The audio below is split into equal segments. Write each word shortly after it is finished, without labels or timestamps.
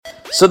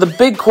So the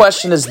big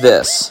question is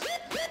this: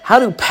 how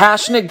do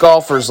passionate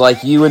golfers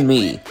like you and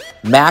me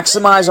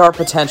maximize our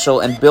potential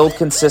and build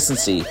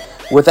consistency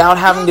without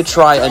having to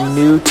try a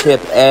new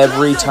tip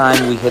every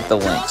time we hit the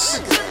links?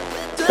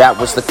 That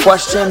was the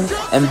question,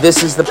 and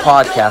this is the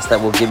podcast that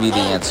will give you the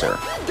answer.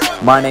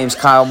 My name's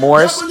Kyle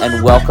Morris,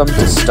 and welcome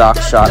to Stock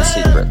Shot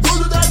Secrets.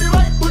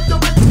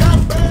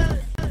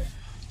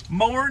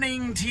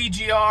 Morning,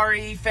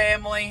 TGRE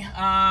family.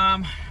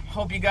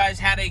 Hope you guys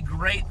had a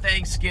great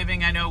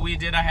Thanksgiving. I know we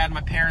did. I had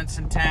my parents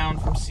in town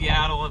from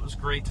Seattle. It was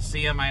great to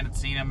see them. I hadn't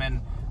seen them in,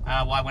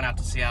 I went out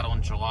to Seattle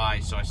in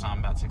July, so I saw them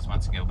about 6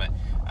 months ago. But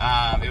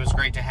it was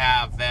great to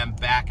have them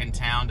back in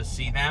town to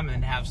see them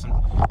and have some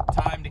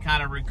time to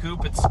kind of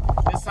recoup.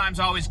 This time's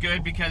always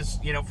good because,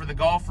 you know, for the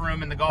golf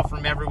room and the golf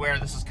room everywhere,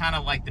 this is kind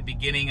of like the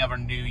beginning of a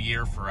new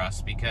year for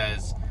us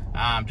because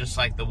just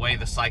like the way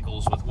the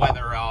cycles with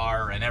weather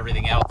are and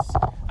everything else,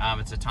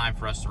 it's a time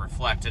for us to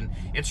reflect. And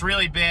it's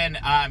really been,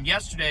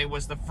 yesterday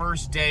was the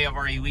first day of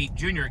our Elite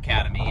Junior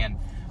Academy, and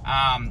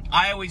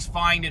I always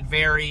find it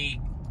very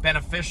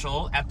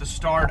beneficial at the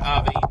start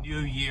of a new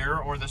year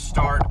or the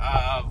start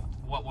of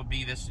what would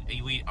be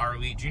our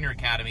Elite Junior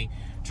Academy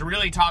to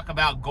really talk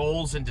about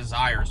goals and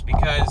desires,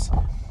 because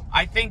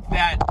I think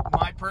that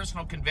my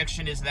personal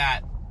conviction is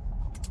that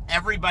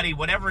everybody,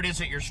 whatever it is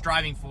that you're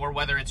striving for,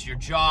 whether it's your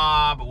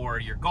job or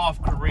your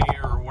golf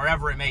career or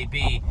wherever it may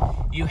be,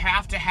 you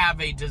have to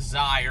have a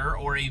desire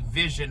or a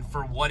vision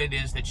for what it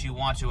is that you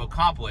want to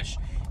accomplish.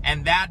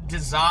 And that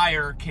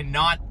desire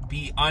cannot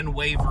be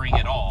unwavering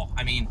at all.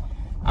 I mean,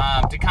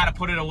 to kind of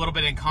put it a little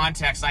bit in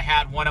context, I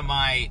had one of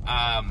my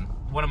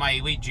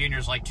elite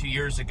juniors like 2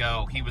 years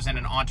ago. He was in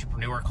an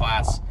entrepreneur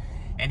class,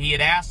 and he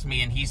had asked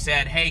me, and he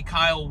said, "Hey,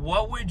 Kyle,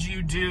 what would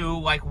you do?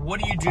 Like, what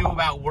do you do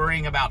about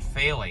worrying about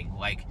failing?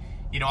 Like,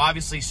 you know,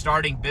 obviously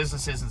starting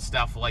businesses and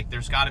stuff, like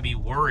there's got to be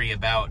worry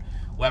about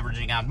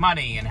leveraging out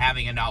money and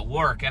having it not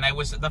work." And it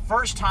was the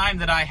first time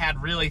that I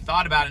had really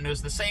thought about it, and it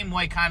was the same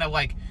way kind of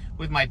like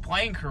with my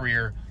playing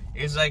career,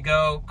 is I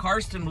go,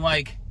 Karsten,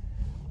 like,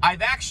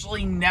 I've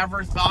actually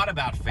never thought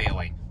about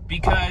failing,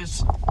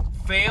 because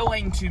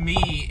failing to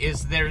me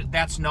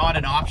that's not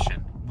an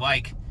option.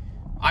 Like,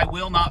 I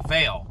will not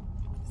fail.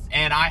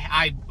 And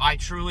I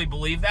truly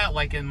believe that,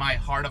 like in my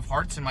heart of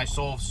hearts and my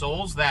soul of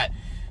souls, that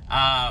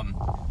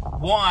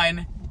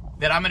one,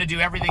 that I'm going to do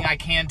everything I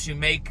can to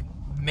make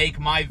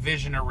my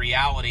vision a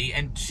reality,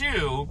 and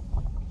two,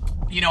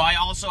 you know, I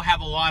also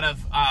have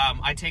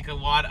I take a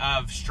lot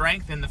of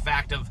strength in the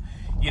fact of,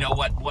 you know,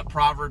 what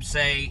Proverbs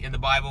say in the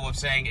Bible of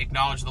saying,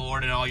 acknowledge the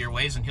Lord in all your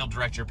ways and he'll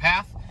direct your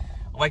path.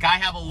 Like, I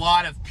have a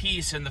lot of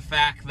peace in the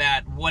fact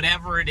that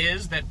whatever it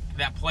is that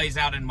plays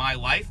out in my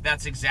life,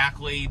 that's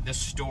exactly the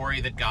story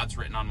that God's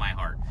written on my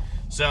heart.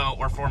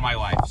 Or for my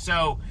life.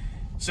 So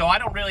I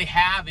don't really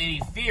have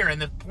any fear.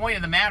 And the point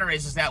of the matter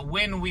is that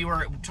when we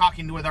were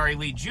talking with our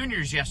elite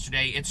juniors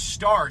yesterday, it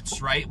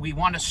starts, right? We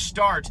want to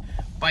start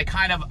by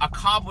kind of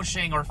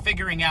accomplishing or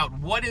figuring out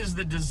what is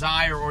the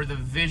desire or the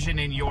vision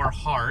in your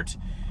heart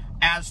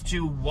as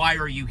to why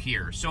are you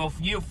here. So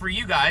for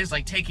you guys,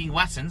 like taking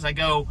lessons, I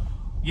go,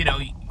 you know,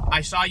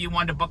 I saw you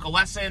wanted to book a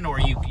lesson, or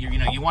you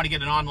want to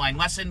get an online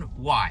lesson.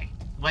 Why?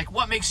 Like,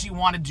 what makes you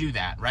want to do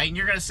that, right? And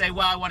you're going to say,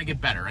 well, I want to get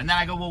better. And then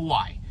I go, well,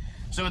 why?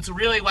 So it's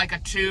really like a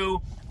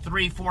 2,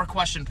 3, 4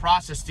 question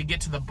process to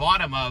get to the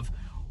bottom of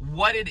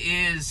what it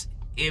is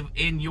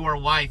in your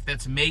life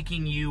that's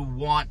making you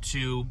want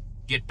to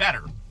get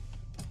better.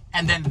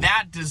 And then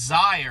that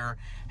desire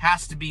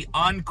has to be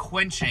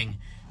unquenching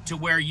to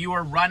where you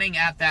are running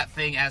at that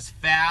thing as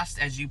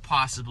fast as you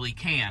possibly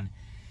can.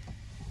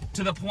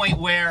 To the point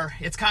where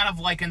it's kind of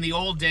like in the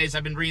old days,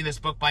 I've been reading this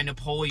book by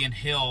Napoleon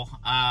Hill.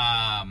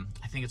 I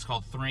think it's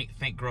called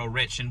Think, Grow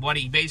Rich. And what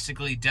he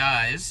basically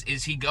does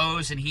is he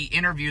goes and he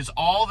interviews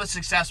all the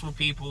successful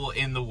people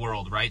in the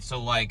world, right?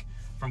 So like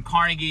from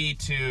Carnegie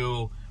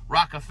to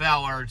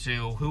Rockefeller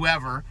to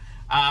whoever,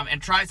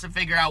 and tries to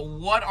figure out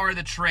what are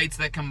the traits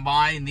that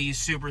combine these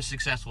super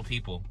successful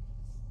people.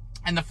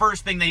 And the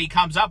first thing that he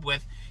comes up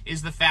with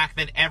is the fact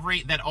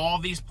that all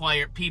these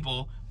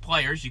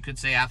players, you could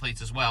say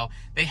athletes as well,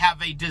 they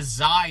have a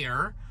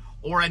desire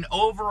or an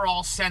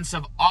overall sense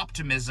of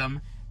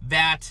optimism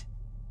that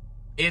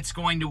it's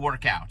going to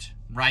work out,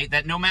 right?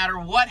 That no matter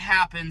what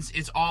happens,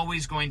 it's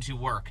always going to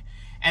work.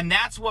 And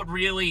that's what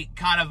really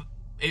kind of,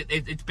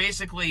 it's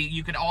basically,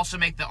 you could also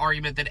make the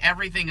argument that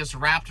everything is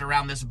wrapped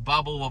around this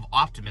bubble of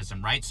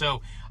optimism, right?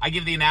 So I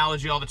give the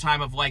analogy all the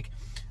time of like,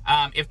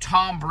 if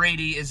Tom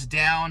Brady is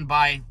down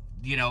by,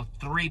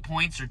 3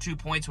 points or 2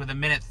 points with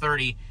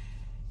 1:30,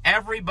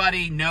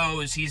 everybody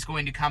knows he's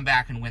going to come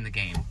back and win the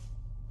game.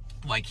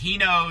 Like, he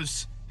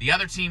knows, the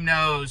other team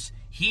knows,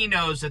 he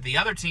knows that the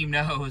other team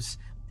knows,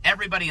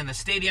 everybody in the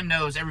stadium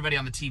knows, everybody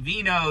on the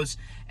TV knows,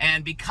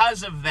 and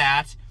because of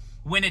that,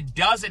 when it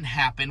doesn't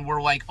happen,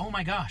 we're like, oh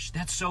my gosh,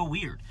 that's so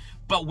weird.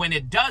 But when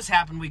it does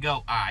happen, we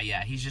go,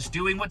 yeah, he's just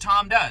doing what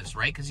Tom does,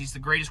 right? Because he's the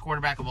greatest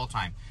quarterback of all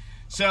time.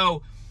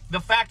 So the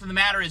fact of the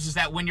matter is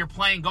that when you're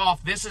playing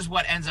golf, this is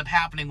what ends up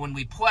happening when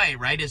we play,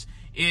 right?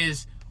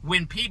 Is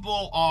when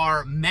people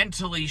are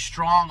mentally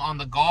strong on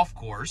the golf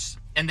course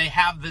and they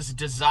have this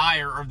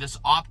desire or this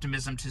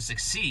optimism to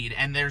succeed,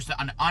 and there's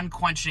an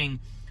unquenching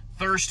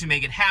thirst to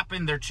make it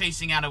happen, they're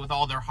chasing at it with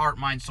all their heart,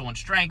 mind, soul, and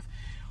strength.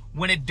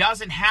 When it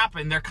doesn't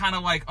happen, they're kind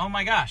of like, oh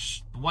my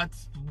gosh,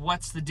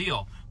 what's the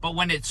deal? But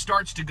when it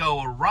starts to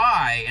go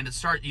awry and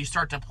you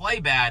start to play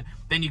bad,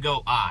 then you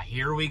go,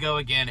 here we go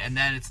again, and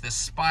then it's this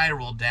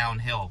spiral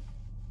downhill.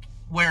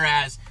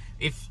 Whereas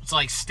if it's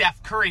like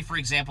Steph Curry, for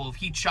example, if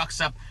he chucks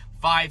up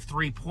 5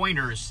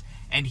 3-pointers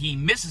and he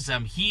misses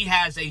them, he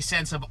has a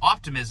sense of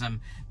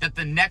optimism that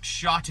the next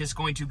shot is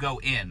going to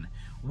go in.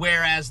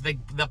 Whereas the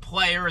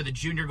player or the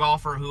junior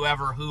golfer,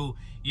 whoever who,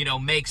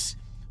 makes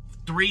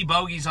 3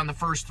 bogeys on the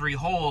first 3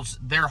 holes,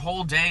 their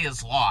whole day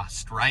is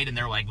lost, right? And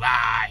they're like,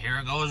 here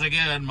it goes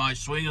again, my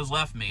swing has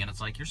left me. And it's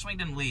like, your swing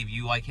didn't leave,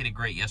 you hit it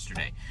great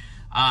yesterday.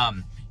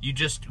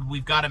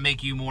 We've got to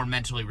make you more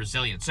mentally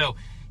resilient. So,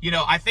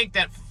 I think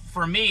that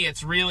for me,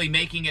 it's really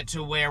making it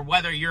to where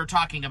whether you're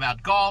talking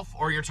about golf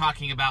or you're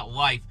talking about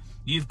life,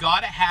 you've got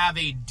to have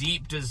a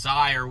deep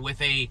desire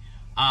with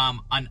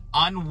an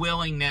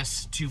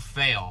unwillingness to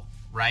fail,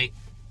 right?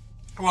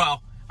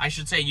 Well, I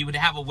should say you would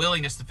have a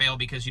willingness to fail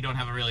because you don't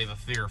have a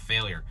fear of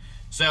failure.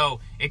 So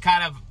it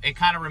kind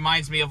of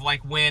reminds me of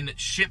like when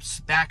ships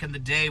back in the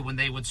day, when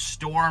they would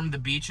storm the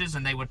beaches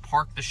and they would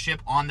park the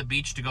ship on the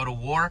beach to go to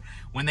war.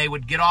 When they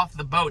would get off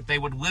the boat, they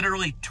would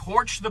literally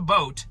torch the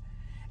boat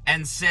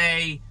and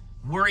say,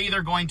 we're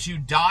either going to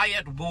die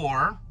at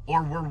war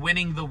or we're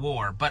winning the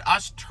war. But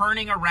us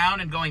turning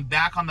around and going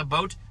back on the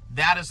boat,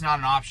 that is not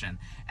an option.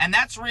 And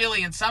that's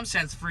really, in some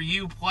sense, for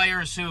you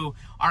players who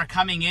are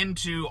coming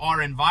into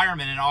our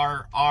environment and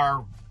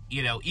our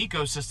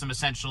ecosystem,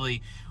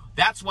 essentially,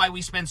 that's why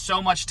we spend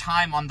so much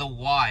time on the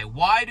why.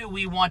 Why do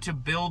we want to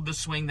build the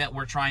swing that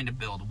we're trying to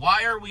build?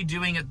 Why are we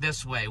doing it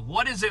this way?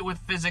 What is it with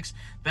physics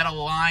that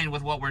align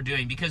with what we're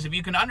doing? Because if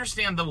you can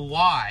understand the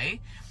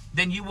why,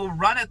 then you will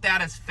run at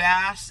that as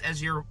fast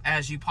as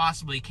you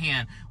possibly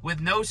can with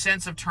no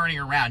sense of turning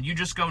around. You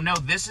just go, no,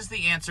 this is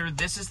the answer,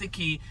 this is the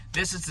key,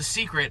 this is the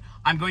secret.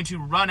 I'm going to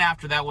run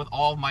after that with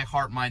all of my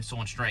heart, mind, soul,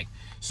 and strength.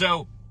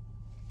 So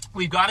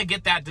we've got to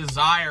get that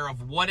desire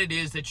of what it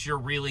is that you're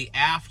really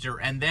after,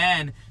 and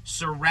then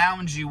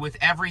surround you with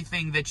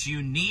everything that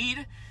you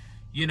need,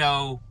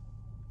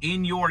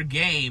 in your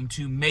game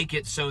to make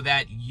it so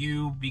that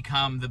you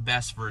become the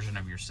best version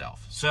of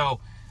yourself. So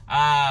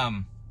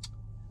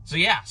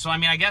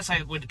I guess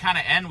I would kind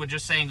of end with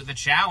just saying that the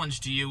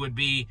challenge to you would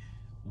be,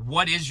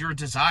 what is your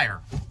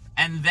desire?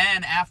 And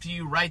then after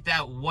you write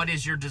that, what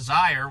is your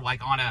desire,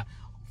 like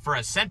for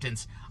a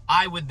sentence,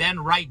 I would then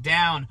write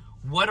down,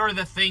 what are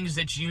the things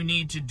that you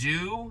need to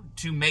do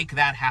to make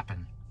that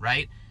happen,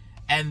 right?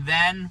 And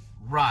then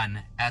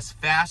run as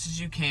fast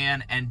as you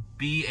can and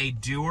be a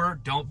doer,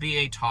 don't be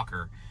a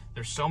talker.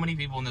 There's so many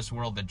people in this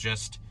world that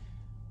just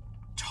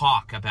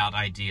talk about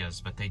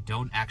ideas, but they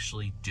don't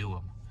actually do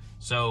them.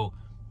 So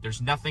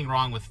there's nothing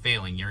wrong with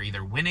failing. You're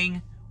either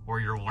winning or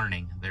you're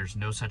learning. There's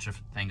no such a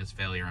thing as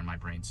failure in my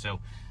brain. So,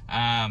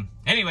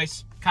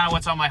 anyways, kind of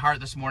what's on my heart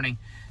this morning.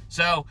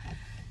 So,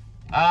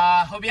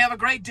 hope you have a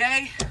great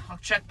day. I'll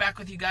check back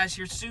with you guys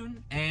here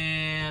soon,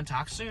 and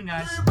talk soon,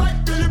 guys.